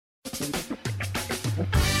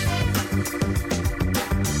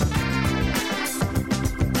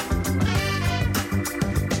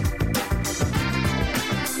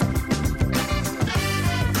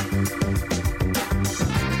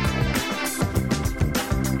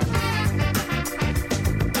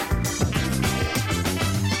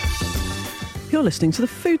You're listening to the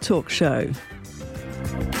Food Talk Show.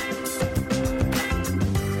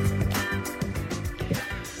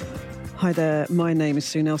 Hi there, my name is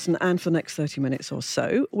Sue Nelson, and for the next 30 minutes or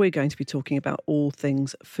so, we're going to be talking about all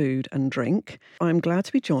things food and drink. I'm glad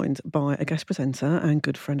to be joined by a guest presenter and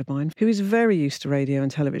good friend of mine who is very used to radio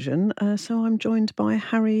and television, so I'm joined by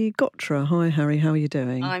Hari Ghotra. Hi Hari, how are you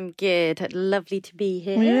doing? I'm good, lovely to be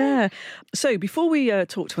here. Yeah. So before we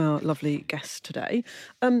talk to our lovely guest today,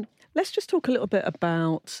 let's just talk a little bit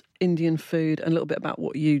about Indian food and a little bit about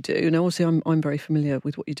what you do. Now, obviously, I'm very familiar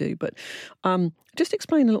with what you do, but just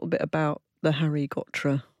explain a little bit about the Hari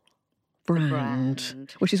Ghotra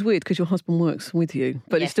brand, which is weird because your husband works with you,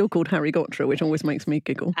 but it's still called Hari Ghotra, which always makes me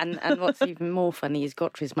giggle. And what's even more funny is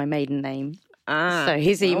Ghotra is my maiden name. So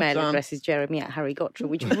his email address is jeremy@harrygotra,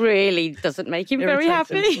 which really doesn't make him very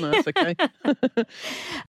happy. No, that's okay.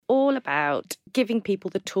 All about giving people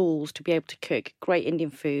the tools to be able to cook great Indian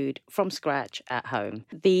food from scratch at home.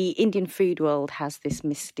 The Indian food world has this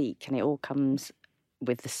mystique, and it all comes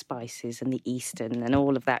with the spices and the Eastern and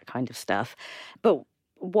all of that kind of stuff. But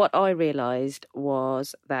what I realised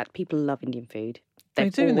was that people love Indian food.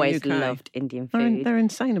 They've always loved Indian food. They're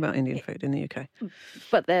insane about Indian food in the UK.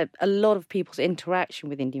 But a lot of people's interaction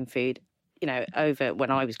with Indian food, over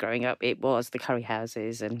when I was growing up, it was the curry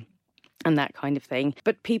houses and that kind of thing.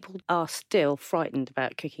 But people are still frightened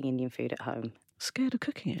about cooking Indian food at home. Scared of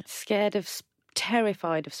cooking it?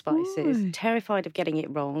 Terrified of spices, terrified of getting it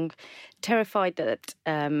wrong, terrified that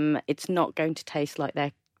it's not going to taste like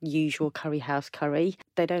their usual curry house curry.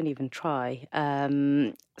 They don't even try.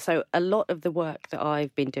 So a lot of the work that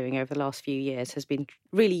I've been doing over the last few years has been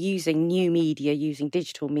really using new media, using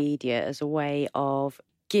digital media as a way of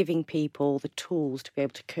giving people the tools to be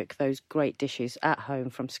able to cook those great dishes at home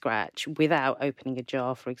from scratch without opening a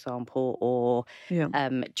jar, for example, or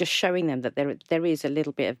just showing them that there is a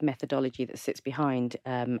little bit of methodology that sits behind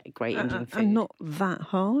great Indian food. And not that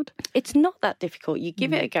hard? It's not that difficult. You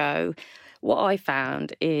give it a go. What I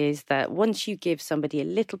found is that once you give somebody a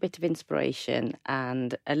little bit of inspiration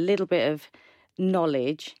and a little bit of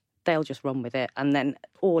knowledge, they'll just run with it. And then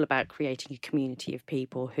all about creating a community of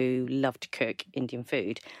people who love to cook Indian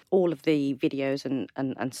food. All of the videos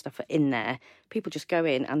and stuff are in there. People just go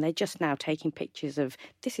in and they're just now taking pictures of,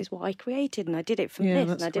 this is what I created and I did it from this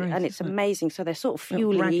and I did it, and it's amazing. So they're sort of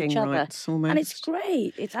fueling each other. And it's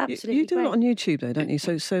great. It's absolutely You do great. a lot on YouTube though, don't you?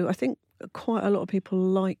 So I think quite a lot of people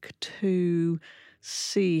like to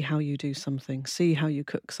see how you do something, see how you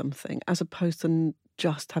cook something, as opposed to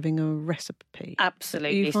just having a recipe.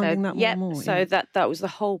 Absolutely. Are you finding that more and more? So that was the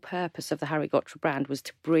whole purpose of the Hari Ghotra brand, was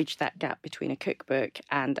to bridge that gap between a cookbook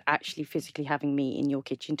and actually physically having me in your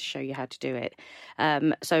kitchen to show you how to do it.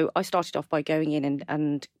 So I started off by going in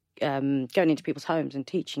and going into people's homes and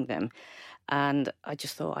teaching them. And I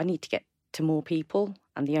just thought, I need to get to more people.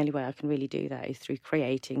 And the only way I can really do that is through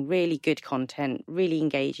creating really good content, really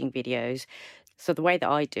engaging videos. So the way that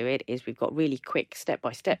I do it is we've got really quick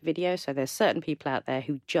step-by-step videos. So there's certain people out there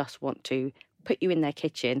who just want to put you in their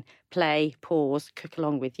kitchen, play, pause, cook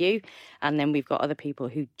along with you. And then we've got other people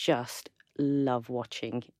who just love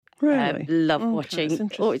watching. Really? Love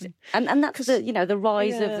watching. And that's the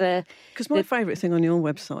rise of the... Because my favourite thing on your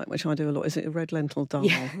website, which I do a lot, is a red lentil dal.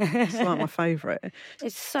 Yeah. It's like my favourite.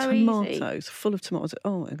 It's so tomatoes, easy. Full of tomatoes.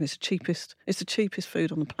 Oh, it's the cheapest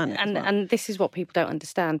food on the planet. And this is what people don't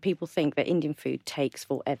understand. People think that Indian food takes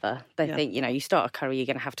forever. They think, you start a curry, you're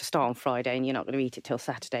going to have to start on Friday and you're not going to eat it till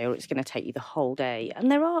Saturday, or it's going to take you the whole day.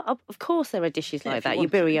 And there are dishes like that, your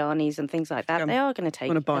biryanis and things like that. They are going to take...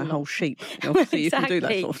 You want to buy a whole sheep. Obviously, you can do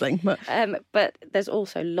that sort of thing. But there's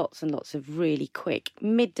also lots and lots of really quick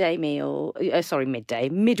midweek meals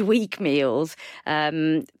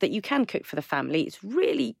that you can cook for the family. It's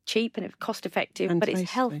really cheap and cost effective, but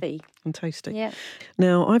it's healthy. And tasty. Yeah.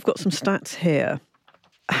 Now, I've got some stats here.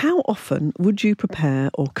 How often would you prepare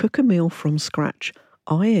or cook a meal from scratch,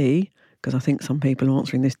 i.e., because I think some people who are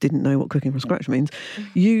answering this didn't know what cooking from scratch means,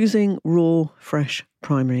 using raw, fresh,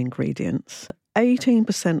 primary ingredients?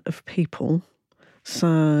 18% of people...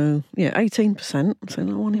 So, 18%, so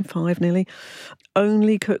 1 in 5 nearly,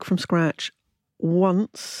 only cook from scratch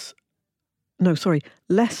less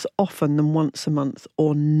often than once a month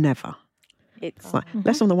or never. It's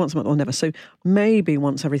less often than once a month or never. So maybe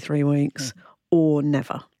once every 3 weeks or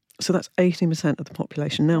never. So that's 18% of the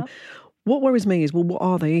population. Now, what worries me is, well, what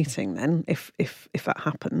are they eating then if that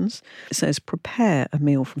happens? It says prepare a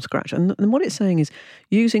meal from scratch. And what it's saying is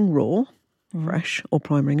using raw, fresh or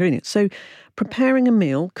primary ingredients. So preparing a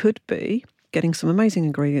meal could be getting some amazing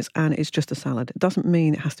ingredients and it's just a salad. It doesn't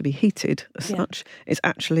mean it has to be heated as such. It's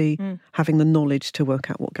actually having the knowledge to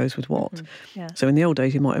work out what goes with what. Yeah. So in the old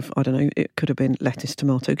days, you might have, I don't know, it could have been lettuce,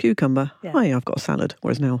 tomato, cucumber. Yeah. Oh yeah, I've got a salad.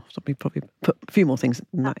 Whereas now, we probably put a few more things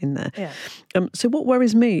than that in there. Yeah. So what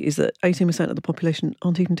worries me is that 18% of the population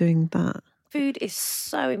aren't even doing that. Food is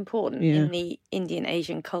so important in the Indian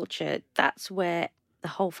Asian culture. That's where the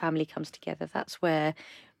whole family comes together. That's where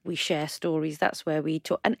we share stories. That's where we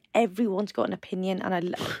talk, and everyone's got an opinion.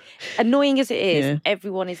 And annoying as it is,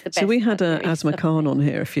 everyone is the best. So we had Asma Khan on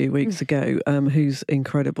here a few weeks ago, who's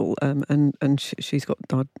incredible, and she's got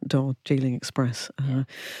Darjeeling Express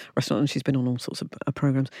restaurant, and she's been on all sorts of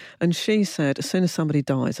programs. And she said, as soon as somebody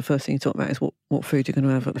dies, the first thing you talk about is what food you're going to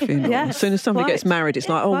have at the funeral. As soon as somebody gets married, it's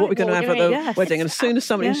like, what are we going to have at the wedding? And as soon as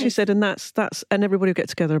somebody, and she said, and that's, and everybody will get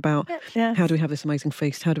together about how do we have this amazing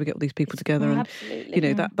feast? How do we get all these people together?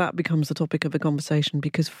 And that becomes the topic of a conversation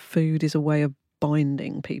because food is a way of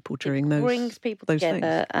binding people during those brings people those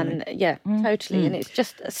together things, and totally, and it's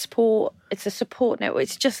just a support. It's a support network.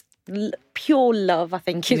 It's just pure love, I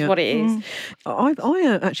think, is what it is.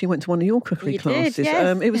 I actually went to one of your cookery classes. Did,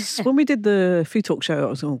 yes. It was when we did the food talk show. It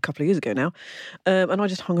was a couple of years ago now, and I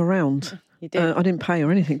just hung around. You did. I didn't pay or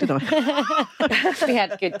anything, did I? We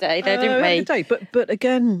had a good day, though, didn't we? We had a good day, but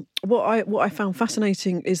again, what I found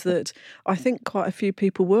fascinating is that I think quite a few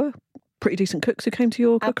people were pretty decent cooks who came to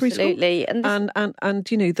your cookery Absolutely. school.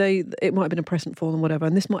 And you know, it might have been a present for them, whatever,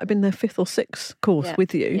 and this might have been their 5th or 6th course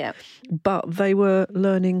with you. Yeah. But they were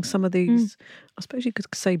learning some of these, I suppose you could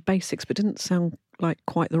say basics, but it didn't sound like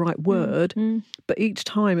quite the right word. But each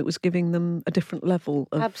time it was giving them a different level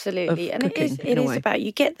of Absolutely. of And cooking, it is about,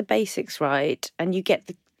 you get the basics right and you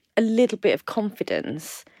get a little bit of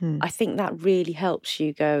confidence. I think that really helps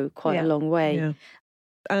you go quite a long way. Yeah.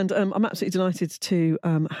 And I'm absolutely delighted to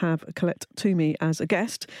have Colette Twomey as a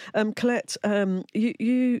guest. Colette,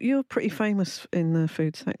 you're pretty famous in the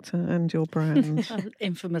food sector and your brand.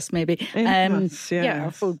 Infamous, maybe. Infamous, Yeah,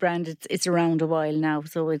 our food brand, it's around a while now,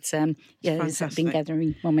 so it's it's been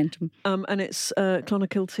gathering momentum. And it's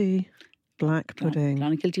Clonakilty Blackpudding.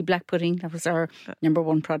 Clonakilty Blackpudding, that was our number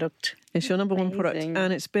one product. It's your number one product,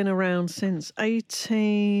 and it's been around since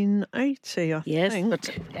 1880, I think. But,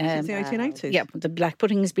 since the 1880s. Yeah, the black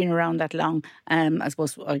pudding has been around that long. I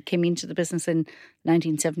suppose I came into the business in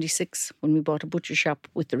 1976 when we bought a butcher shop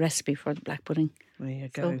with the recipe for the black pudding. There you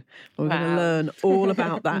go. Well, we're going to learn all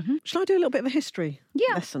about that. Shall I do a little bit of a history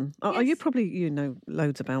lesson? You know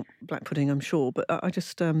loads about black pudding, I'm sure, but I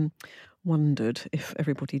just wondered if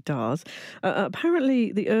everybody does.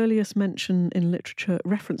 Apparently, the earliest mention in literature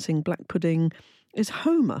referencing black pudding is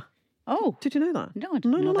Homer. Oh. Did you know that? No, I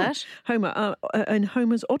didn't know that. Homer, in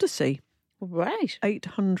Homer's Odyssey. Right.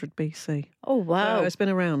 800 BC. Oh, wow. It's been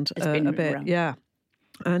around a bit, around. yeah.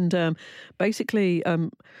 And basically,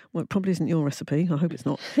 well, it probably isn't your recipe. I hope it's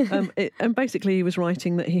not. And basically, he was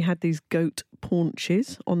writing that he had these goat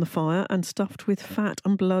paunches on the fire and stuffed with fat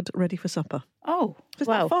and blood ready for supper. Oh, It's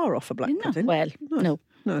not far off a black pudding. Well, no.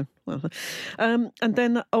 No. Well, and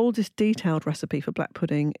then the oldest detailed recipe for black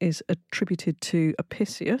pudding is attributed to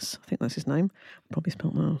Apicius. I think that's his name. Probably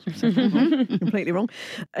spelled that completely wrong.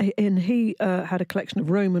 And he had a collection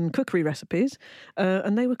of Roman cookery recipes,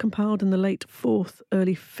 and they were compiled in the late 4th,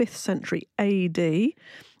 early 5th century AD,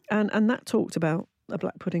 and that talked about a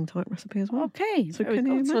black pudding type recipe as well. Okay, so can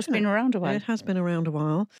you imagine so it's been around a while. It has been around a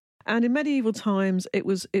while. And in medieval times, it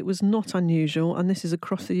was not unusual, and this is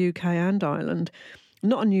across the UK and Ireland,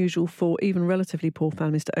 not unusual for even relatively poor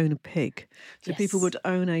families to own a pig. So people would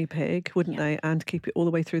own a pig, wouldn't they, and keep it all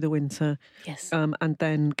the way through the winter. Yes. And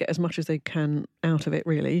then get as much as they can out of it,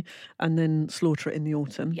 really, and then slaughter it in the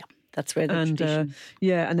autumn. Yeah. That's where the tradition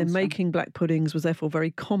and then making black puddings was therefore very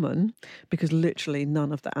common because literally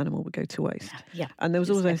none of the animal would go to waste. Yeah. And there was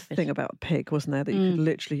always a thing about a pig, wasn't there, that you could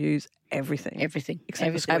literally use everything.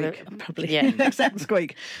 Except the squeak. Probably. Yeah. Except the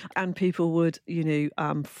squeak. And people would,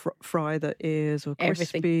 fry the ears or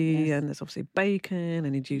crispy, and there's obviously bacon,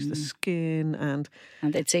 and you'd use the skin, and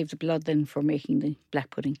they'd save the blood then for making the black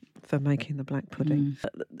pudding.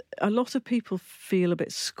 A lot of people feel a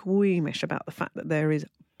bit squeamish about the fact that there is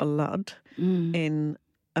blood in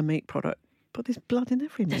a meat product. But there's blood in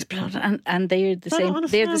every meat. There's blood, and they're the same.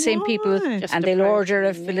 They're the same people, and they'll order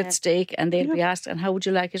a fillet steak, and they'll be asked, "And how would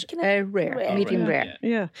you like it? Rare, medium rare."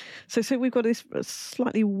 Yeah. So we've got this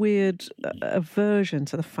slightly weird aversion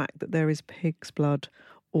to the fact that there is pig's blood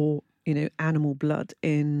or animal blood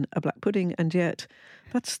in a black pudding, and yet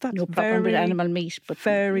that's No problem with animal meat, but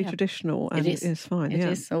very traditional, and it is. it's fine. It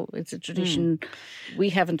is. So it's a tradition we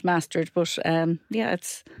haven't mastered, but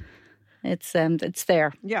it's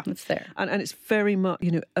there. Yeah, it's there, and it's very much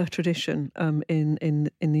a tradition in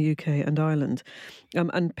the UK and Ireland.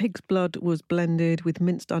 And pig's blood was blended with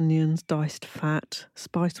minced onions, diced fat,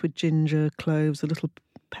 spiced with ginger, cloves, a little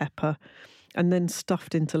pepper, and then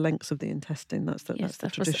stuffed into lengths of the intestine. That's the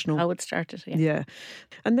traditional. How it started. Yeah,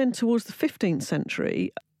 and then towards the 15th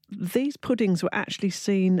century, these puddings were actually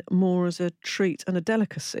seen more as a treat and a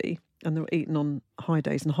delicacy. And they were eaten on high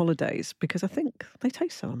days and holidays because I think they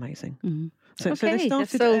taste so amazing. Mm-hmm. So they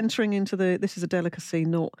started entering into this is a delicacy,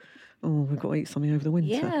 not, we've got to eat something over the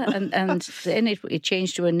winter. Yeah, and then it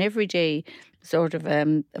changed to an everyday sort of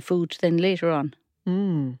food then later on.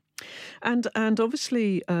 Mm. And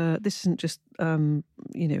obviously this isn't just, in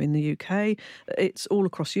the UK. It's all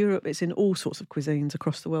across Europe. It's in all sorts of cuisines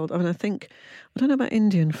across the world. I mean, I don't know about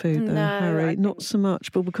Indian food though, Harry. Not so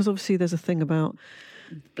much, but because obviously there's a thing about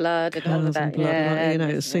blood and all of that.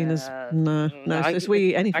 It's seen as no. It's we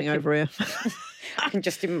eat anything over here. I can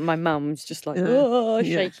just, my mum's just like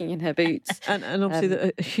shaking in her boots. And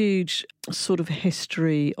obviously a huge sort of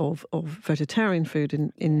history of vegetarian food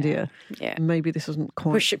in India. Yeah. Maybe this isn't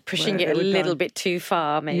quite pushing it a little bit too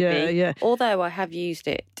far, maybe. Yeah. Although I have used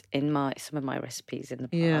it in some of my recipes in the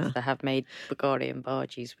past. I have made bugari and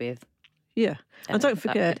bhajis with. Yeah, and don't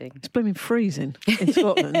forget, it's blooming freezing in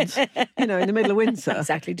Scotland. In the middle of winter.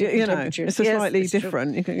 Exactly, different temperatures. It's slightly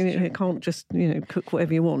different. You can't just cook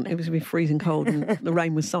whatever you want. It was going to be freezing cold, and the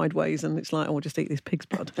rain was sideways, and it's like, just eat this pig's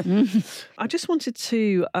blood. I just wanted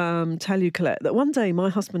to tell you, Colette, that one day my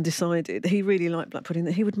husband decided he really liked black pudding,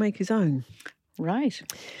 that he would make his own. Right.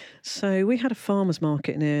 So we had a farmer's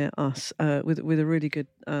market near us with a really good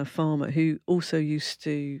farmer who also used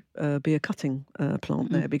to be a cutting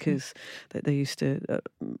plant there, because they used to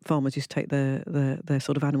farmers used to take their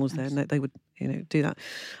sort of animals there, and they would do that.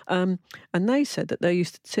 And they said that they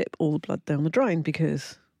used to tip all the blood down the drain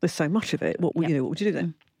because there's so much of it. What would you do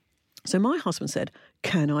then? So my husband said,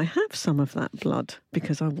 "Can I have some of that blood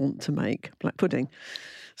because I want to make black pudding?"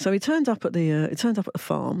 So he turned up at the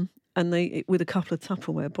farm. And with a couple of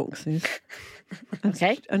Tupperware boxes.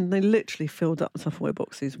 And they literally filled up the Tupperware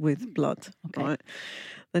boxes with blood. Okay. Right.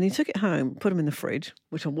 Then he took it home, put them in the fridge,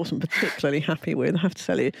 which I wasn't particularly happy with, I have to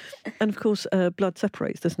tell you. And of course, blood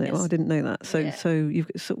separates, doesn't it? Yes. Well, I didn't know that. So you've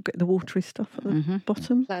sort of got the watery stuff at the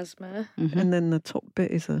bottom. Plasma. And then the top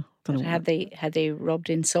bit is had they rubbed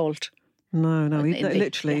in salt? No, he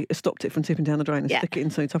literally stopped it from tipping down the drain and stick it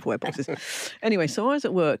into Tupperware boxes. Anyway, so I was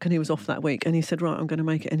at work and he was off that week, and he said, right, I'm going to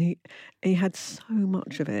make it. And he had so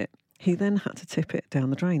much of it. He then had to tip it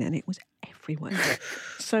down the drain, and it was everywhere.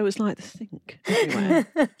 So it was like the sink everywhere.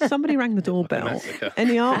 Somebody rang the doorbell, and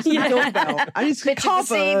he answered the doorbell, and he's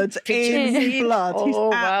covered in blood. He's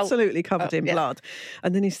absolutely covered in blood.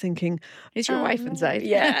 And then he's thinking, is your wife inside?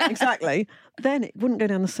 Yeah, exactly. Then it wouldn't go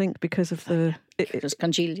down the sink because of it just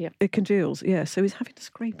congealed, It congeals, yeah. So he's having to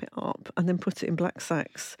scrape it up and then put it in black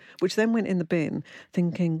sacks, which then went in the bin,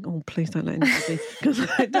 thinking, please don't let anybody, because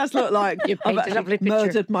it does look like I've actually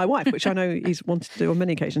murdered my wife, which I know he's wanted to do on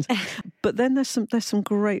many occasions. But then there's some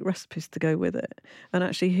great recipes to go with it, and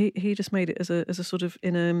actually he just made it as a sort of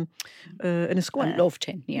in a square, a love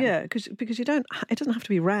tin, because it doesn't have to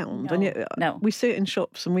be round, and yet we see it in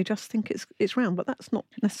shops and we just think it's round, but that's not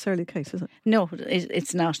necessarily the case, is it? No,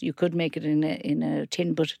 it's not. You could make it in a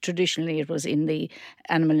tin, but traditionally it was in the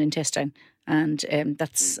animal intestine, and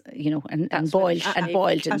that's and boiled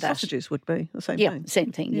in that. Sausages would be the same thing. Yeah,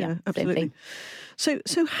 same thing. Yeah, absolutely. Same thing.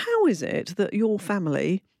 So how is it that your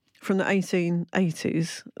family from the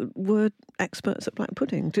 1880s were experts at black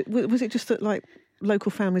pudding? Was it just that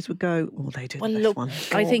local families would go, they do the best one?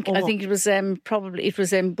 I think it was probably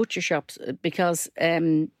butcher shops, because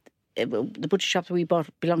the butcher shop that we bought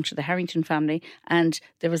belonged to the Harrington family, and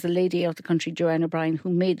there was a lady out the country, Joanne O'Brien, who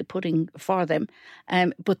made the pudding for them.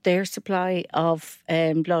 But their supply of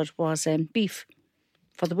blood was beef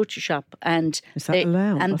for the butcher shop. And is that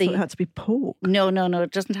allowed? I thought it had to be pork. No,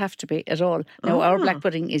 it doesn't have to be at all. No, our black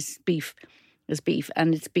pudding is beef,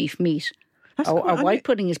 and it's beef meat. Our white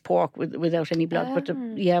pudding is pork without any blood, but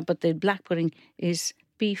the black pudding is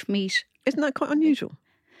beef meat. Isn't that quite unusual?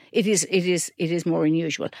 It is more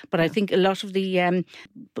unusual. But I think a lot of the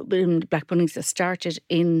black puddings that started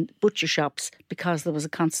in butcher shops, because there was a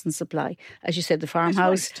constant supply. As you said, the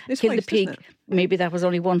farmhouse killed the pig. Maybe that was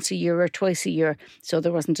only once a year or twice a year, so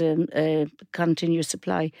there wasn't a continuous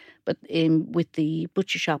supply. But with the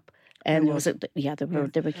butcher shop, And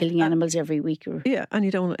there were killing animals every week. Yeah, and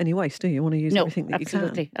you don't want any waste, do you? You want to use everything that you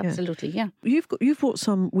can. Absolutely, yeah. You've brought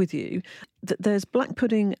some with you. There's black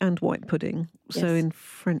pudding and white pudding. So in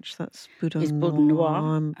French, that's boudin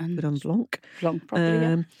noir and boudin blanc. Blanc,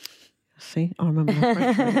 probably, See, I remember my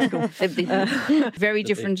French at school. Very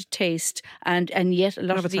different taste, and yet a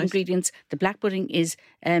lot of the ingredients. The black pudding is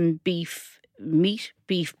beef meat,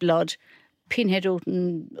 beef blood, pinhead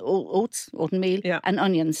oats, oatmeal, and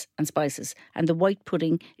onions and spices. And the white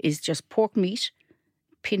pudding is just pork meat,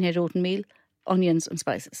 pinhead oatmeal, onions and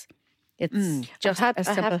spices. It's just I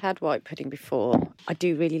have had white pudding before. I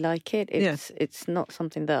do really like it. It's not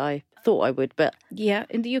something that I thought I would, but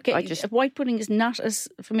in the UK, white pudding is not as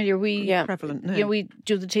familiar. Prevalent. No. We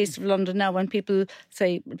do the Taste of London now. When people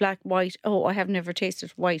say black, white, I have never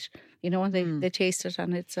tasted white. And they taste it,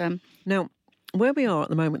 and it's now. Where we are at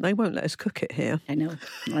the moment, they won't let us cook it here. I know.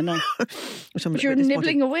 But you're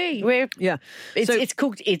nibbling away. It's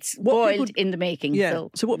cooked. It's boiled in the making. Yeah.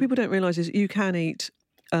 So what people don't realise is you can eat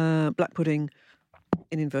black pudding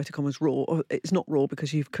in inverted commas raw, or it's not raw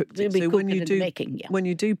because you've cooked it. So when you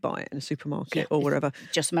do buy it in a supermarket or wherever,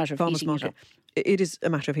 just a matter of farmer's heating market, it is a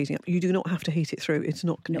matter of heating up. You do not have to heat it through. It's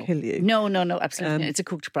not going to kill you. No, absolutely. It's a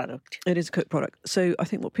cooked product. It is a cooked product. So I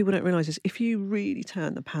think what people don't realise is if you really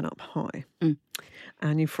turn the pan up high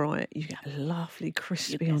and you fry it, you get lovely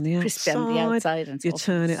crispy on the outside. Crispy on the outside. And you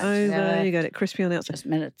turn it over, you get it crispy on the outside. Just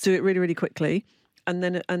minutes. Do it really, really quickly. And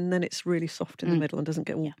then it's really soft in the middle and doesn't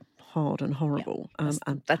get all hard and horrible.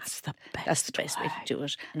 And that's the best. That's the best way to do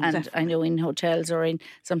it. And definitely. I know in hotels or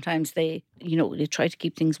sometimes they try to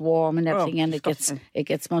keep things warm and everything, and it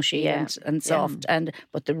gets mushy and soft.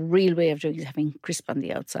 But the real way of doing it is having crisp on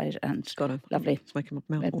the outside and lovely. It's making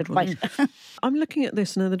my mouth water. I'm looking at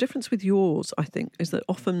this now. The difference with yours, I think, is that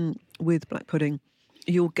often with black pudding,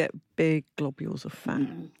 you'll get big globules of fat,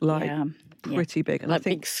 pretty big, and like I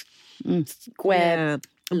think square.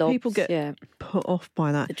 And people get put off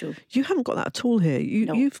by that. You haven't got that at all here.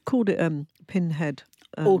 You've called it pinhead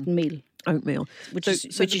oatmeal, which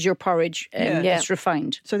is your porridge. It's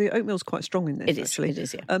refined. So the oatmeal's quite strong in this. Actually, it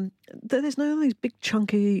is. Yeah. There's none of these big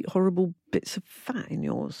chunky horrible bits of fat in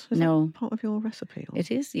yours. Is that part of your recipe? Or? It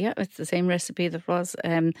is. Yeah, it's the same recipe that was.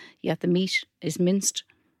 The meat is minced,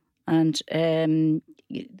 and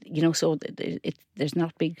so there's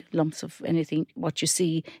not big lumps of anything. What you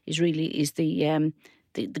see is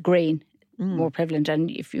the grain more prevalent,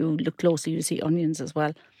 and if you look closely, you see onions as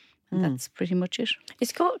well. And that's pretty much it.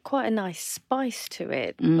 It's got quite a nice spice to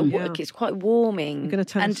it. It's quite warming. You're going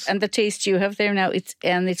to tell us. And the taste you have there now,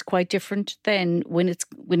 it's quite different than when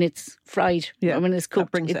it's fried. Yeah, or when it's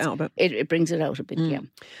cooked. That brings it out a bit. It brings it out a bit. Yeah.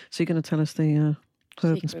 So you're going to tell us the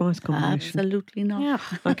herb and spice combination? Absolutely not. Yeah.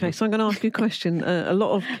 Okay, so I'm going to ask you a question. A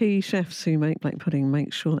lot of key chefs who make black pudding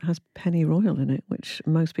make sure it has pennyroyal in it, which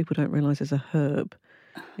most people don't realise is a herb.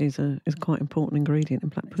 Is a quite important ingredient in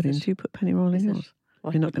black pudding. Do you put pennyroyal in yours?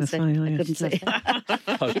 You're not going to say, are you? I couldn't say.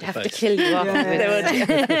 You'd have to kill you off.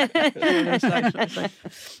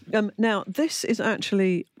 Now, this is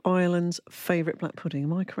actually Ireland's favourite black pudding.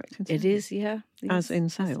 Am I correct in saying? It is, yeah. As in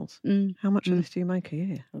sales? How much of this do you make a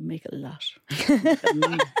year? I make a lot.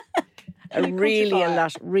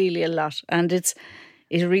 Really a lot. And it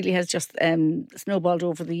really has just snowballed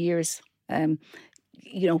over the years.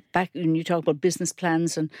 Back when you talk about business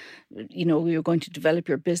plans and, you're going to develop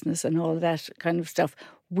your business and all that kind of stuff,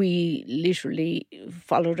 we literally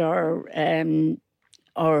followed our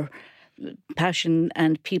passion,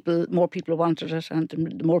 and more people wanted it, and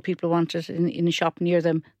the more people wanted it in a shop near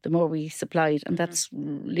them, the more we supplied. And that's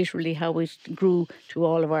literally how it grew to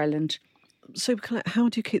all of Ireland. So, Colette, how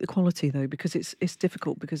do you keep the quality, though? Because it's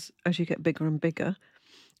difficult, because as you get bigger and bigger,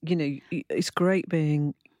 it's great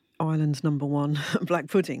being Ireland's #1 black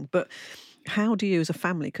pudding, but how do you as a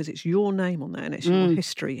family, because it's your name on there and it's your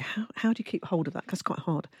history, how do you keep hold of that? Because it's quite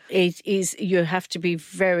hard. It is. You have to be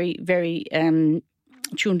very, very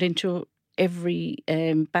tuned into every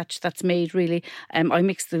batch that's made, really. I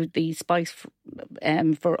mix the spice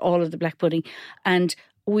for all of the black pudding, and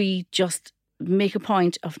we just make a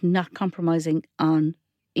point of not compromising on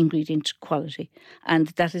ingredient quality, and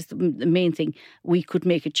that is the main thing. We could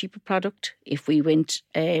make a cheaper product if we went,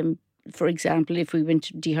 for example, if we went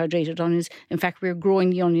to dehydrated onions. In fact, we're growing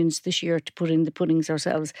the onions this year to put in the puddings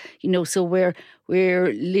ourselves. So we're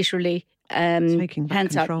literally taking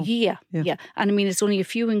back control. Yeah. And I mean, it's only a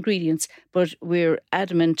few ingredients, but we're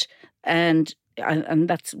adamant, and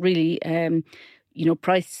that's really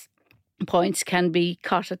price points can be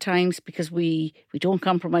cut at times because we don't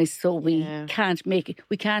compromise, so we can't make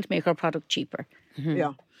our product cheaper.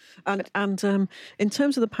 Yeah. And in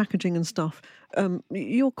terms of the packaging and stuff,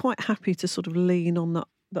 you're quite happy to sort of lean on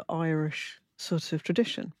the Irish sort of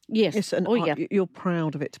tradition. Yes. You're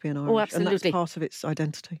proud of it to be an Irish. Oh, absolutely. And that's part of its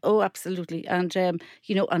identity. Oh, absolutely. And, and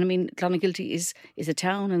I mean, Clonakilty is a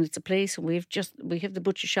town and it's a place, and we have the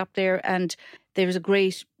butcher shop there, and there's a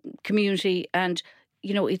great community, and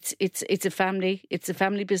it's a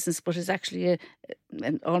family business, but it's actually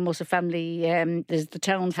almost a family. There's the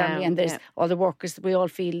town family, and there's all the workers. We all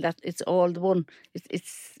feel that it's all the one.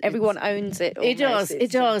 Everyone owns it. Almost.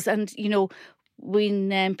 It does, and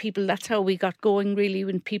when people, that's how we got going really.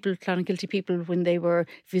 When Clonakilty people, when they were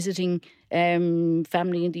visiting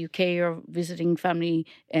family in the UK or visiting family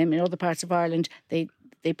in other parts of Ireland, they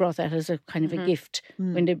brought that as a kind of a gift.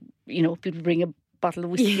 When they, people bring a bottle of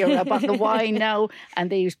whiskey or a bottle of wine now, and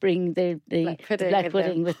they used to bring the black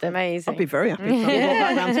pudding with them. Amazing. I'd be very happy if I brought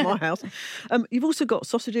that round to my house. You've also got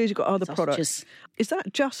sausages, you've got other products. Is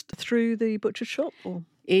that just through the butcher shop? Or?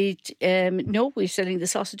 No, we're selling the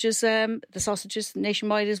sausages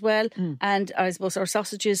nationwide as well. And I suppose our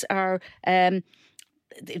sausages are very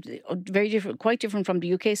different, quite different from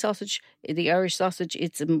the UK sausage. The Irish sausage,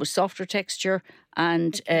 it's a softer texture,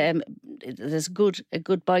 and there's a good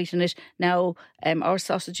bite in it. Now, our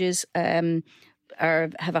sausages have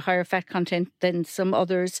a higher fat content than some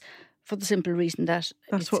others, for the simple reason that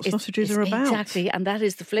that's what sausages are about. Exactly, and that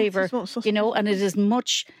is the flavour, and it is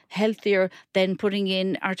much healthier than putting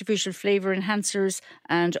in artificial flavour enhancers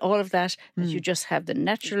and all of that. You just have the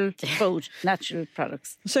natural food, natural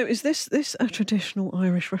products. So is this a traditional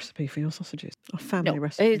Irish recipe for your sausages? A family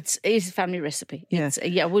recipe? It's a family recipe.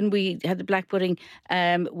 Yeah. When we had the black pudding,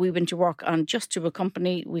 we went to work on just to a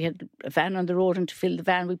company. We had a van on the road, and to fill the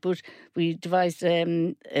van, we devised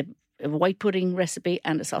a white pudding recipe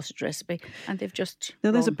and a sausage recipe, and they've just now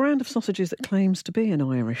there's a brand of sausages that claims to be an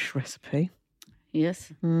Irish recipe.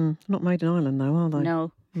 Yes. Not made in Ireland though, are they?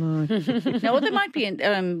 No. No, they might be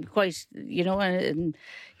quite,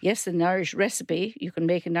 yes, an Irish recipe. You can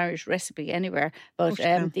make an Irish recipe anywhere, but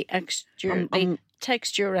the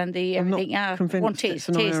texture and the everything. One taste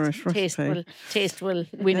will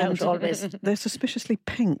win out always. They're suspiciously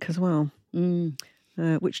pink as well.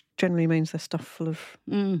 Which generally means they're stuffed full of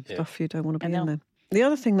stuff you don't want to be in there. The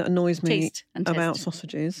other thing that annoys me about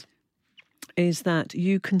sausages is that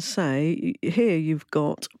you can say, here you've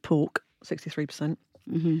got pork, 63%.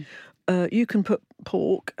 You can put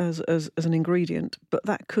pork as an ingredient, but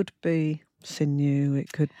that could be sinew,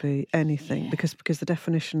 it could be anything, because the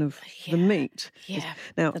definition of the meat is,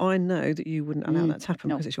 now I know that you wouldn't allow that to happen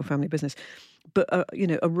because it's your family business, but a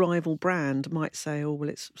rival brand might say, oh well,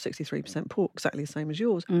 it's 63% pork, exactly the same as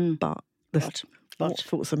yours, but what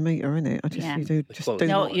sorts of meat are in it? You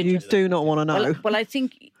do not want to know. Well, I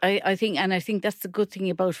think that's the good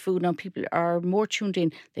thing about food now. People are more tuned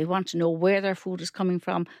in. They want to know where their food is coming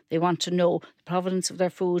from. They want to know the provenance of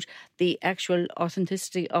their food, the actual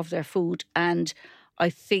authenticity of their food, and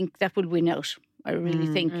I think that will win out. I really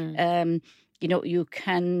think. You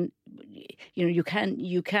can't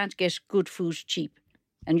get good food cheap.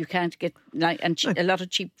 And you can't get a lot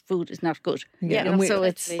of cheap food is not good. And we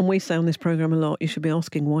say on this programme a lot, you should be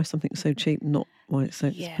asking why something's so cheap, not why it's so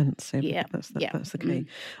expensive. That's the key.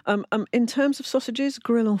 In terms of sausages,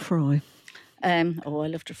 grill or fry? I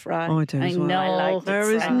love to fry. I do as well. Know. I like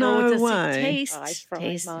there is no way. Taste.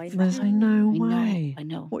 There's no way. I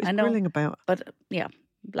know. What is grilling about? But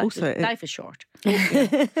life is short. You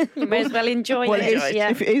may as well enjoy it.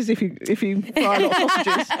 If it is, if you fry a lot of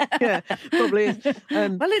sausages, probably is.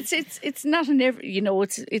 It's not an every.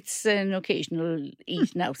 It's an occasional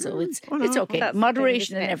eat now, so it's okay. Well,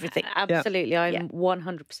 moderation and everything. Absolutely, I'm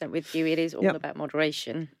 100% with you. It is all about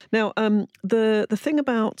moderation. Now, the thing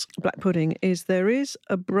about black pudding is there is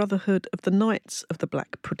a brotherhood of the Knights of the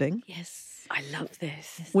Black Pudding. Yes. I love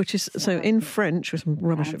this. Which is, so in French, with some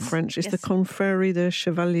rubbish at French, it's the Confrérie de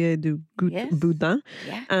Chevalier du Boudin.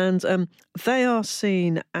 Yeah. And they are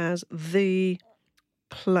seen as the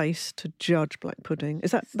place to judge black pudding.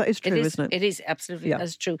 That is true, isn't it? It is, absolutely.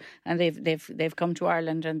 That's true. And they've come to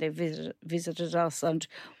Ireland and they've visited us, and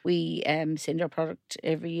we send our product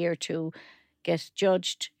every year to get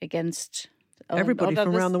judged against everybody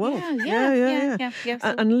from around the world. Yeah.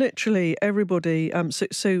 And literally everybody.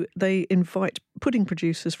 So they invite pudding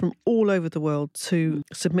producers from all over the world to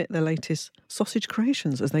submit their latest sausage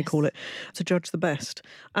creations, as they call it, to judge the best.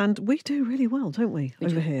 And we do really well, don't we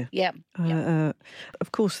over here? Yeah.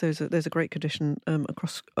 Of course, there's a great tradition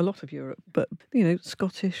across a lot of Europe, but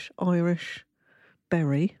Scottish, Irish,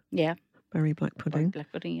 berry. Yeah. Berry black pudding.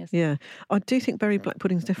 Black pudding, yes. Yeah, I do think berry black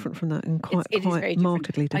pudding is different from that, and quite very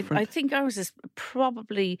markedly different. I think ours is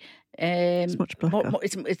probably it's much blacker.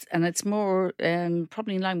 It's more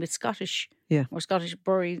probably in line with Scottish. Yeah, or Scottish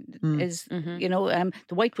berry is, the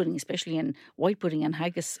white pudding, especially, and white pudding and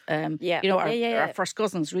haggis. Are first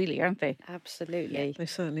cousins, really, aren't they? Absolutely, yeah, they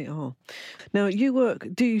certainly are. Now,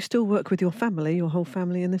 do you still work with your family, your whole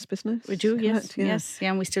family in this business? We do, yes,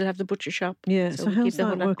 and we still have the butcher shop. Yeah, so how's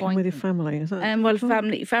that working with your family? Is that well,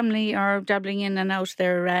 family are dabbling in and out.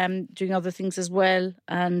 They're doing other things as well,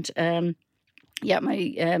 and.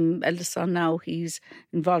 My eldest son now, he's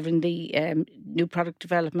involved in the new product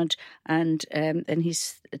development, and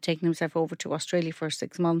he's taken himself over to Australia for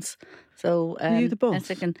 6 months. So are you the boss?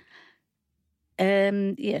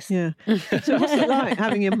 Yes. Yeah. So what's it like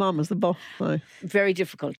having your mum as the boss, though? Very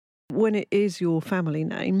difficult. When it is your family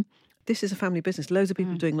name, this is a family business. Loads of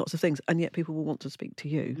people doing lots of things, and yet people will want to speak to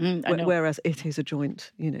you. Whereas it is a joint,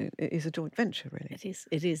 it is a joint venture, really.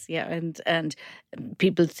 It is, yeah. And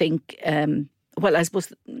people think. Well, I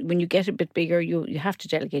suppose when you get a bit bigger, you have to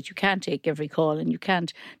delegate. You can't take every call and you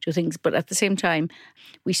can't do things. But at the same time,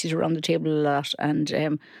 we sit around the table a lot,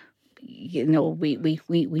 and we know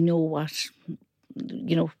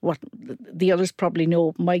what the others probably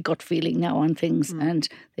know. My gut feeling now on things, and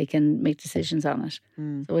they can make decisions on it.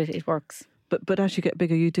 So it works. But as you get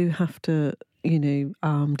bigger, you do have to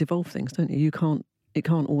devolve things, don't you? It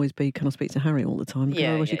can't always be, can I speak to Harry all the time? Because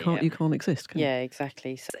otherwise you can't exist. Can you? Yeah,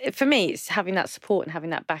 exactly. So for me, it's having that support and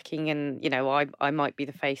having that backing. And, I might be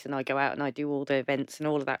the face and I go out and I do all the events and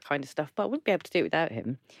all of that kind of stuff. But I wouldn't be able to do it without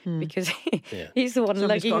him because he's the one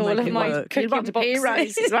lugging all of my cooking boxes.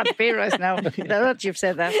 He's about to pay rise now. Now that you've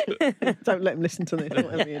said that. Don't let him listen to this,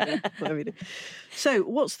 whatever you do. So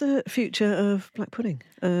what's the future of black pudding?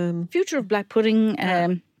 Future of black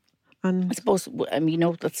pudding... And I suppose,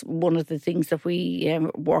 that's one of the things that we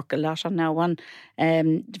work a lot on now, on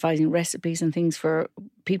devising recipes and things for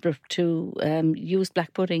people to use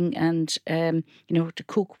black pudding and, to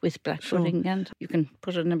cook with black pudding. And you can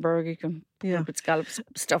put it in a burger, you can put it with scallops,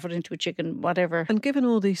 stuff it into a chicken, whatever. And given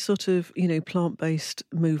all these sort of, plant-based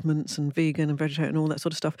movements and vegan and vegetarian and all that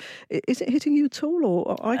sort of stuff, is it hitting you at all?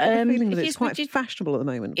 Or I get the feeling that it's quite fashionable at the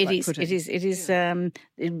moment, It is.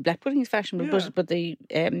 Black pudding is fashionable, but the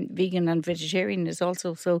vegan and vegetarian is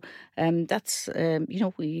also. So that's,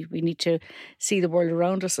 we need to see the world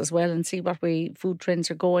around us as well and see what food trends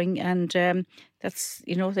are going, and that's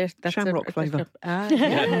that's shamrock flavour. Yes.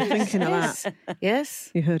 I'm thinking of that. Yes,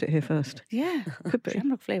 you heard it here first. Yeah, could be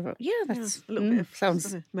shamrock flavour. Yeah, that's a little bit.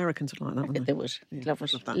 Sounds. Americans would like that, wouldn't they would. Love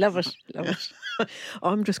it.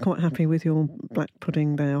 I'm just quite happy with your black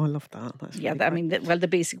pudding there. I love that. That's really great. The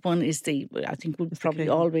basic one is I think would probably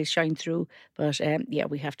always shine through, but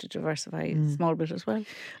we have to diversify a small bit as well.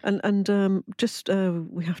 And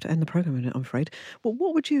we have to end the programme in it, I'm afraid. But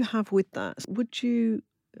what would you have with that?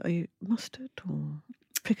 Are you mustard or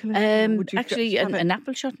pickle? Actually, an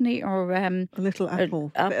apple chutney or a little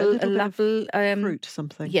apple, apple, fruit,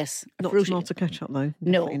 something. Yes, not tomato ketchup though.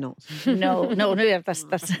 No, definitely not. no. Yeah, that's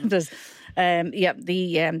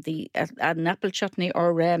an apple chutney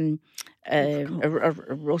or a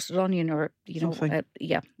roasted onion or just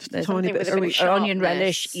a tiny bit of onion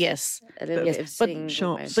relish. Yes, a little bit of zing,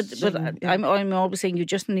 but I'm always saying you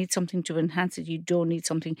just need something to enhance it. You don't need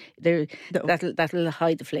something there that'll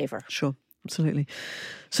hide the flavour. Sure. Absolutely.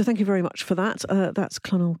 So thank you very much for that. That's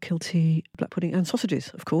Clonakilty Black Pudding and Sausages,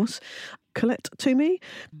 of course. Colette Twomey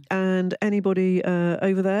and anybody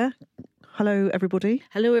over there. Hello, everybody.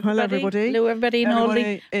 Hello, everybody. Hello, everybody.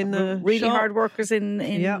 Everybody in the really shop. hard workers in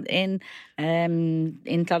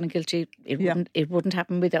Clonakilty. It wouldn't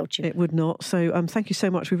happen without you. It would not. So thank you so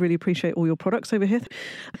much. We really appreciate all your products over here.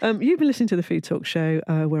 You've been listening to the Food Talk Show.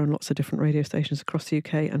 We're on lots of different radio stations across the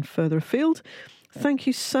UK and further afield. Thank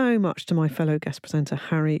you so much to my fellow guest presenter,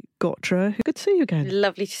 Hari Ghotra. Good to see you again.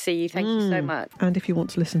 Lovely to see you. Thank you so much. And if you want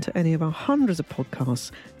to listen to any of our hundreds of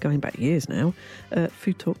podcasts, going back years now,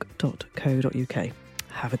 foodtalk.co.uk.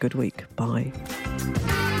 Have a good week. Bye.